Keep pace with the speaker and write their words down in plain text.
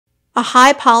A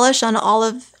high polish on all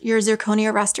of your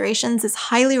zirconia restorations is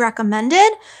highly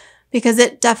recommended because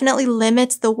it definitely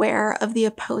limits the wear of the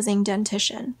opposing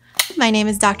dentition. My name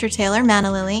is Dr. Taylor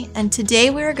Manalili, and today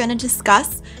we're going to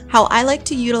discuss how I like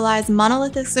to utilize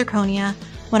monolithic zirconia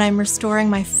when I'm restoring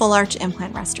my full arch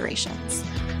implant restorations.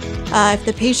 If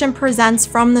the patient presents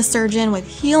from the surgeon with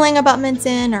healing abutments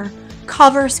in or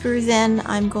cover screws in,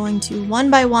 I'm going to one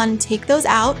by one take those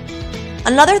out.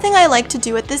 Another thing I like to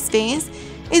do at this phase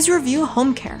is review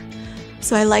home care.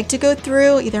 So I like to go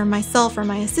through, either myself or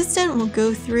my assistant will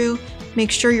go through, make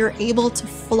sure you're able to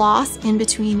floss in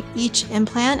between each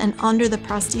implant and under the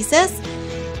prosthesis.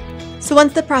 So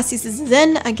once the prosthesis is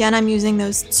in, again, I'm using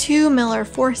those 2 Miller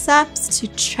forceps to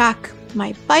check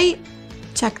my bite,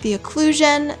 check the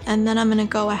occlusion, and then I'm gonna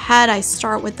go ahead. I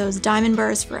start with those diamond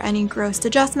burrs for any gross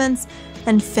adjustments,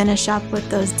 then finish up with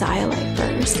those dialite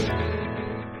burrs.